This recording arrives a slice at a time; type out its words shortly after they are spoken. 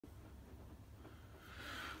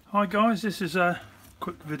Hi guys, this is a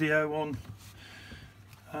quick video on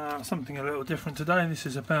something a little different today. This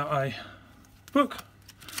is about a book.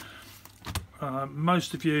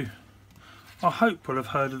 Most of you, I hope, will have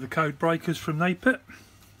heard of the Codebreakers from NAPIT.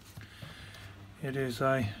 It is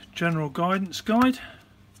a general guidance guide.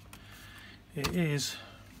 It is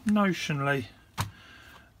notionally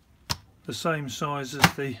the same size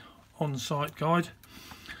as the on-site guide,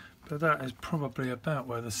 but that is probably about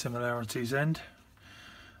where the similarities end.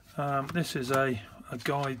 This is a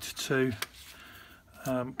guide to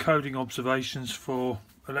coding observations for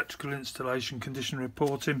electrical installation condition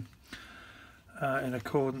reporting in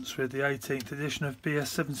accordance with the 18th edition of BS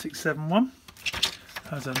 7671.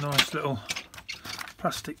 Has a nice little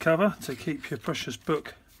plastic cover to keep your precious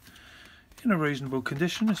book in a reasonable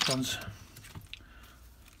condition. This one's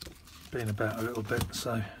been about a little bit,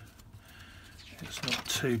 so it's not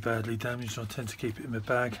too badly damaged. I tend to keep it in my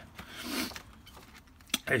bag.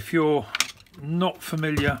 If you're not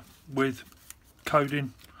familiar with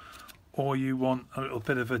coding, or you want a little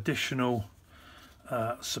bit of additional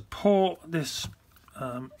support, this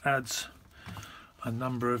adds a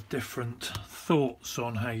number of different thoughts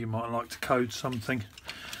on how you might like to code something.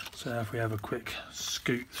 So if we have a quick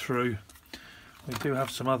scoot through, we do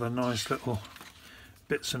have some other nice little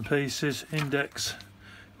bits and pieces. Index,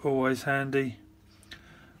 always handy.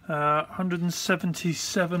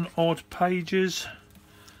 177 odd pages.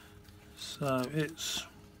 So it's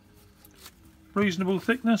reasonable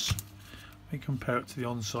thickness. We compare it to the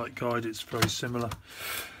on-site guide, it's very similar.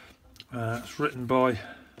 It's written by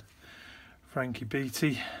Frankie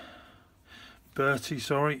Bertie,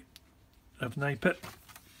 sorry, of NAPIT.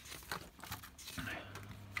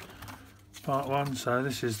 Part 1, so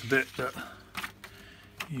this is the bit that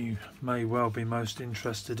you may well be most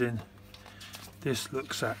interested in. This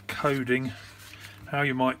looks at coding, how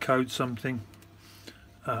you might code something,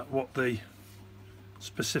 what the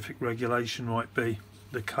specific regulation might be,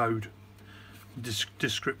 the code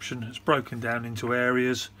description. It's broken down into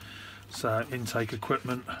areas, so intake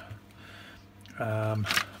equipment,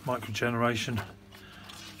 microgeneration,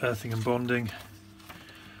 earthing and bonding,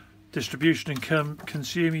 distribution and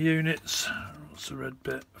consumer units. What's the red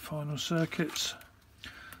bit? Final circuits.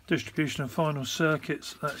 Distribution and final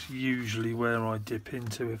circuits, that's usually where I dip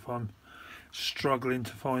into if I'm struggling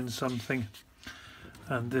to find something.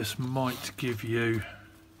 And this might give you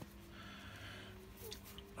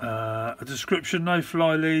a description: no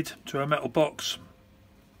fly lead to a metal box,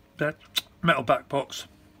 metal back box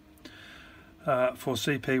for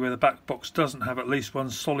CP where the back box doesn't have at least one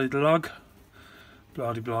solid lug,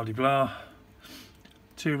 blah de blah de blah.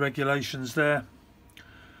 Two regulations there: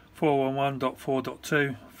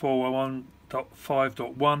 411.4.2,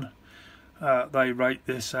 411.5.1. They rate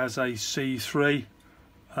this as a C3.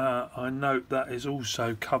 I note that is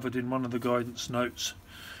also covered in one of the guidance notes.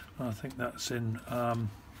 I think that's in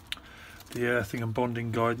the earthing and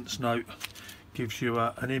bonding guidance note. Gives you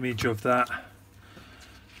an image of that.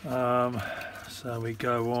 So we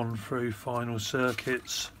go on through final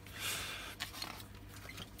circuits.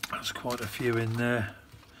 There's quite a few in there.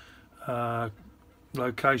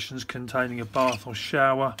 Locations containing a bath or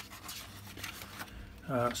shower.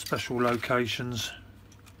 Special locations.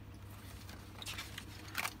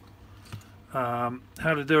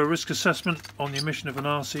 How to do a risk assessment on the emission of an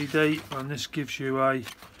RCD, and this gives you a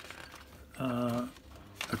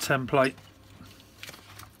template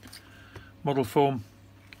model form.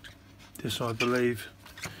 This, I believe,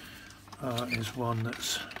 is one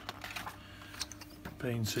that's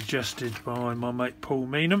been suggested by my mate Paul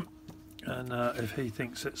Meenham, and if he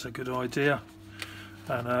thinks it's a good idea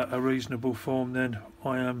and a reasonable form, then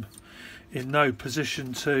I am in no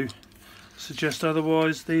position to suggest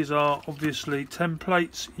otherwise. These are obviously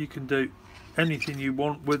templates. You can do anything you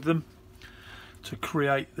want with them to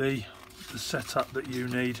create the setup that you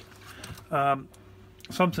need.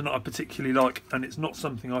 Something that I particularly like, and it's not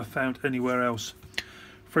something I've found anywhere else: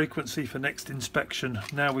 frequency for next inspection.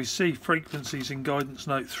 Now we see frequencies in guidance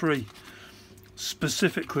note 3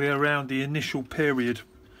 specifically around the initial period.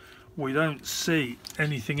 We don't see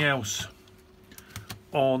anything else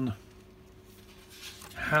on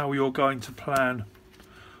how you're going to plan,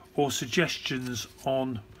 or suggestions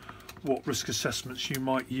on what risk assessments you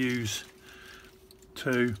might use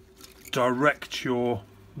to direct your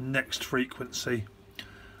next frequency.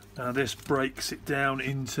 Now this breaks it down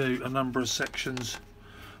into a number of sections: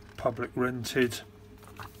 public rented,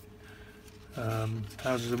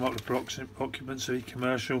 houses of multiple occupancy,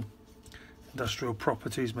 commercial, industrial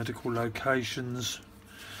properties, medical locations,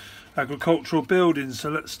 agricultural buildings. So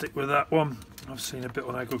let's stick with that one. I've seen a bit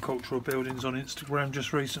on agricultural buildings on Instagram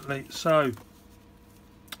just recently. So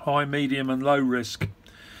high, medium and low risk.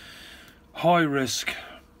 High risk,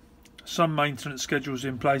 some maintenance schedules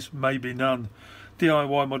in place, maybe none.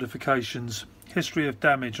 DIY modifications, history of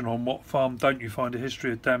damage, and on what farm don't you find a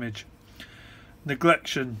history of damage?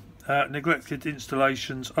 Neglected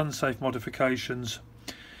installations, unsafe modifications,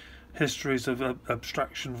 histories of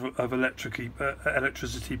abstraction of electricity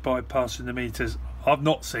bypassing the meters. I've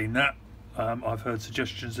not seen that. I've heard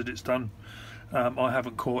suggestions that it's done. I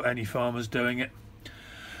haven't caught any farmers doing it.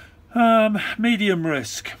 Medium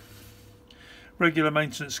risk, regular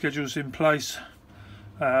maintenance schedules in place,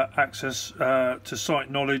 access to site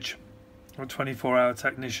knowledge, a 24-hour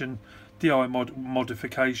technician, DIY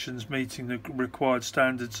modifications meeting the required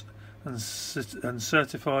standards and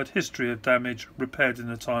certified, history of damage, repaired in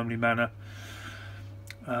a timely manner.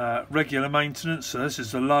 Regular maintenance, so this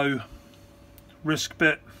is the low risk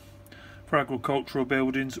bit for agricultural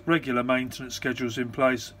buildings. Regular maintenance schedules in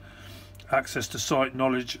place, access to site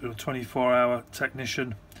knowledge, a 24-hour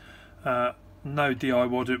technician, no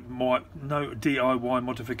DIY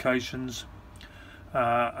modifications,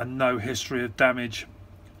 and no history of damage.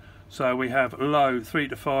 So we have low 3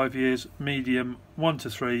 to 5 years, medium 1 to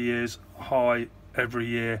 3 years, high every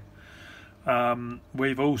year.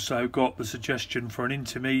 We've also got the suggestion for an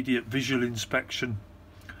intermediate visual inspection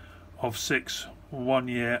of 6, 1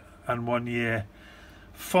 year and 1 year.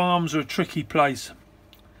 Farms are a tricky place.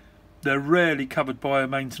 They're rarely covered by a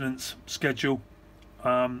maintenance schedule.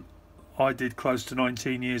 I did close to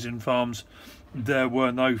 19 years in farms. There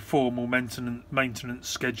were no formal maintenance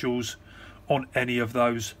schedules on any of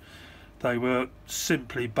those. They were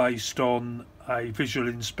simply based on a visual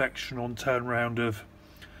inspection on turnaround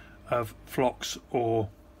of flocks or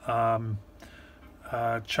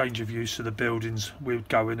change of use of the buildings. We would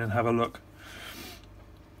go in and have a look.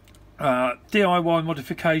 DIY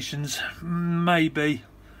modifications, maybe.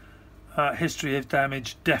 History of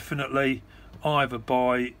damage, definitely, either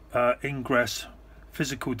by ingress,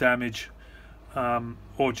 physical damage,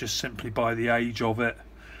 or just simply by the age of it.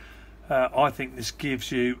 I think this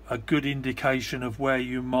gives you a good indication of where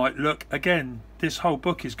you might look. Again, this whole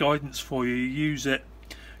book is guidance for you. You use it,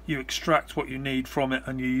 you extract what you need from it,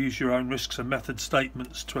 and you use your own risks and method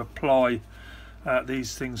statements to apply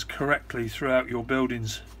these things correctly throughout your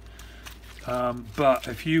buildings. But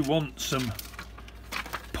if you want some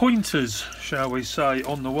pointers, shall we say,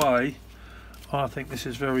 on the way, I think this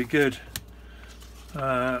is very good.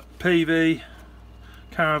 PV,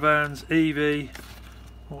 caravans, EV,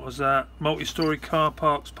 what was that? Multi-storey car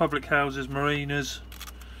parks, public houses, marinas.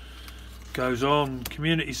 Goes on.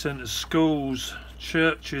 Community centres, schools,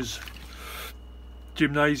 churches,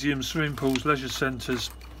 gymnasiums, swimming pools, leisure centres,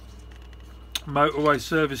 motorway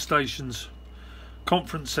service stations,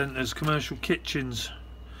 conference centres, commercial kitchens,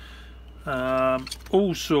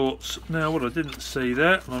 all sorts. Now, what I didn't see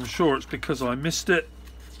there, and I'm sure it's because I missed it,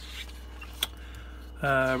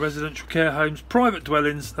 residential care homes, private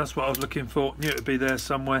dwellings, that's what I was looking for, knew it would be there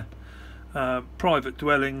somewhere. Private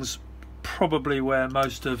dwellings, probably where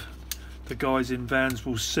most of the guys in vans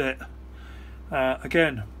will sit.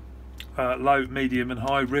 Again, low, medium and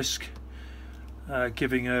high risk,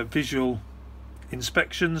 giving visual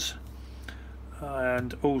inspections,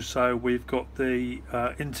 and also we've got the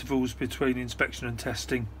intervals between inspection and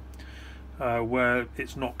testing, where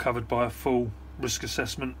it's not covered by a full risk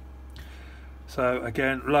assessment. So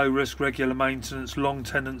again, low risk, regular maintenance, long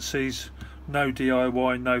tenancies, no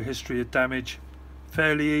DIY, no history of damage.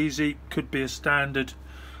 Fairly easy, could be a standard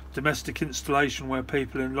domestic installation where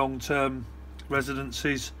people in long-term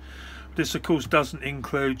residencies. This of course doesn't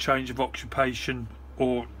include change of occupation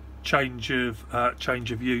or change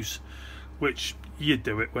of use, which you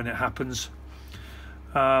do it when it happens.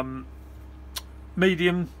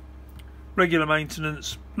 Medium, regular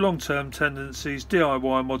maintenance, long-term tenancies,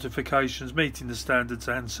 DIY modifications meeting the standards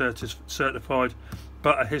and certified,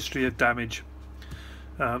 but a history of damage.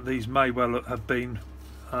 These may well have been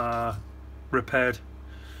repaired.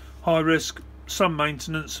 High risk, some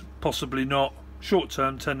maintenance, possibly not.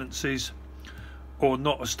 Short-term tenancies or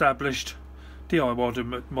not established.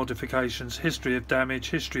 DIY modifications, history of damage,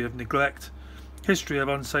 history of neglect, history of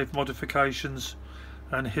unsafe modifications,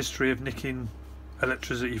 and history of nicking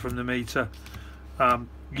electricity from the meter.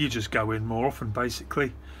 You just go in more often,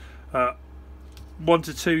 basically. 1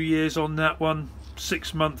 to 2 years on that one.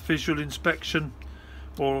 6-month visual inspection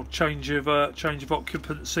or change of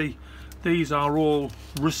occupancy. These are all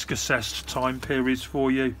risk assessed time periods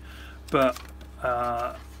for you, but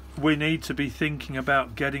we need to be thinking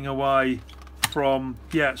about getting away from,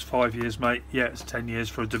 yeah, it's 5 years, mate, yeah, it's 10 years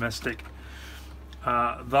for a domestic.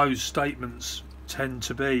 Those statements tend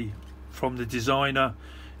to be from the designer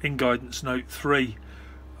in guidance note 3.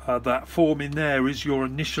 that form in there is your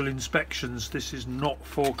initial inspections. This is not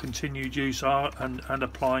for continued use and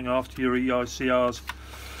applying after your EICRs.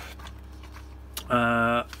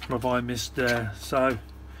 Have I missed there? So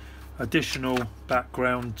additional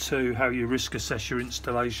background to how you risk assess your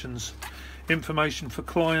installations, information for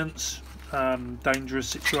clients, dangerous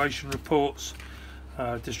situation reports,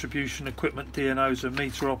 distribution equipment DNOs and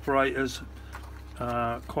meter operators.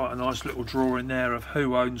 Quite a nice little drawing there of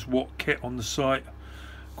who owns what kit on the site.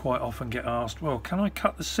 Quite often get asked, well, can I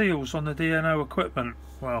cut the seals on the DNO equipment?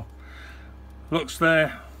 Well, looks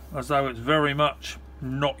there as though it's very much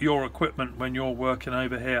not your equipment when you're working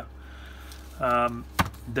over here.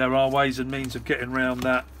 There are ways and means of getting around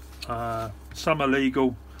that. Some are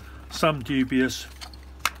legal, some dubious,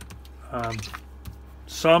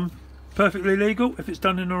 some perfectly legal if it's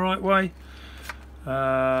done in the right way.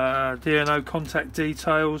 DNO contact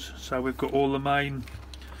details, so we've got all the main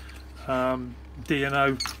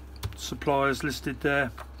DNO suppliers listed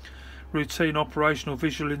there. Routine operational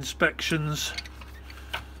visual inspections,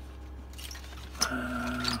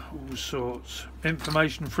 all sorts.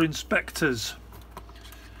 Information for inspectors,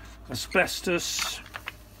 asbestos,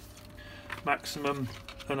 maximum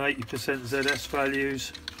and 80% ZS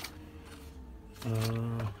values,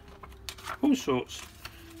 all sorts.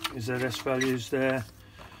 ZS values there,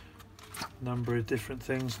 number of different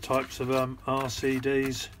things, types of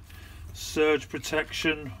RCDs, surge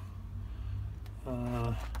protection,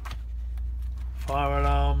 fire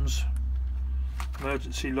alarms,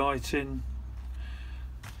 emergency lighting,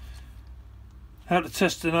 how to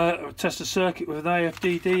test a circuit with an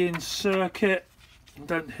AFDD in circuit.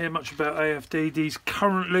 Don't hear much about AFDDs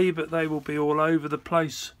currently, but they will be all over the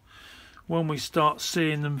place when we start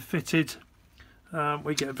seeing them fitted.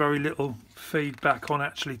 We get very little feedback on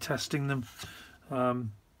actually testing them,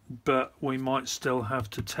 but we might still have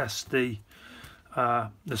to test the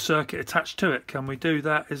circuit attached to it. Can we do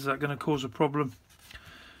that? Is that going to cause a problem?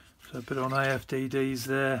 So a bit on AFDDs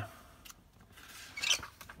there.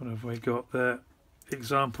 What have we got there?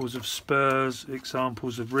 Examples of spurs,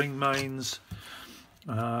 examples of ring mains,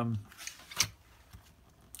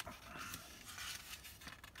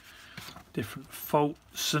 different fault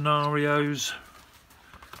scenarios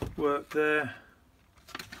work there.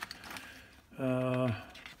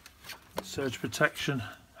 Surge protection,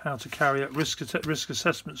 how to carry out risk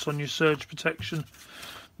assessments on your surge protection.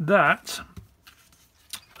 That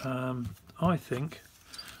I think,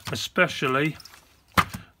 especially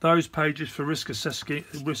those pages for risk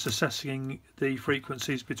assessing the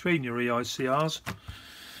frequencies between your EICRs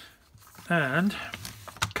and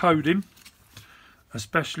coding,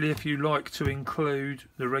 especially if you like to include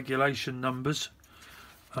the regulation numbers.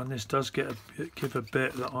 And this does give a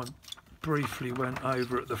bit that I briefly went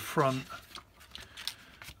over at the front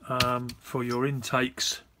for your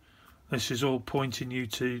intakes. This is all pointing you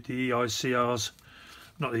to the EICRs,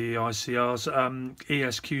 not the EICRs,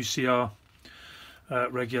 ESQCR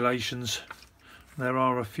regulations. There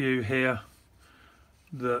are a few here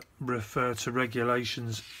that refer to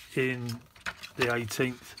regulations in the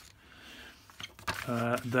 18th.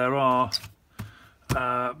 There are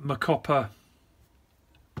MACOPA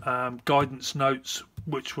guidance notes,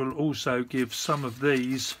 which will also give some of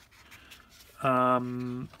these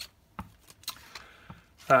codes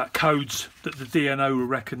that the DNO will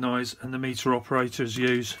recognise and the meter operators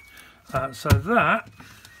use. So that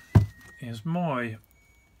is my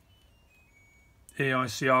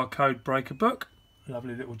EICR code breaker book.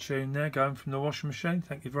 Lovely little tune there going from the washing machine,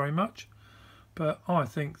 thank you very much. But I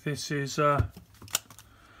think this is a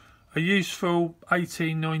useful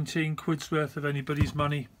 18-19 quid's worth of anybody's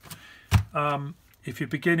money. If you're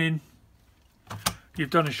beginning,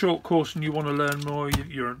 you've done a short course and you want to learn more,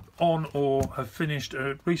 you're on or have finished,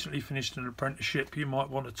 recently finished an apprenticeship, you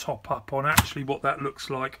might want to top up on actually what that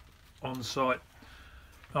looks like on site.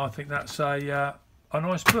 I think that's a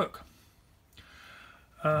nice book.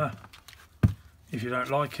 If you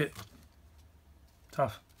don't like it,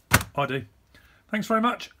 tough. I do. Thanks very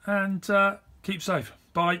much and keep safe.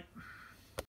 Bye.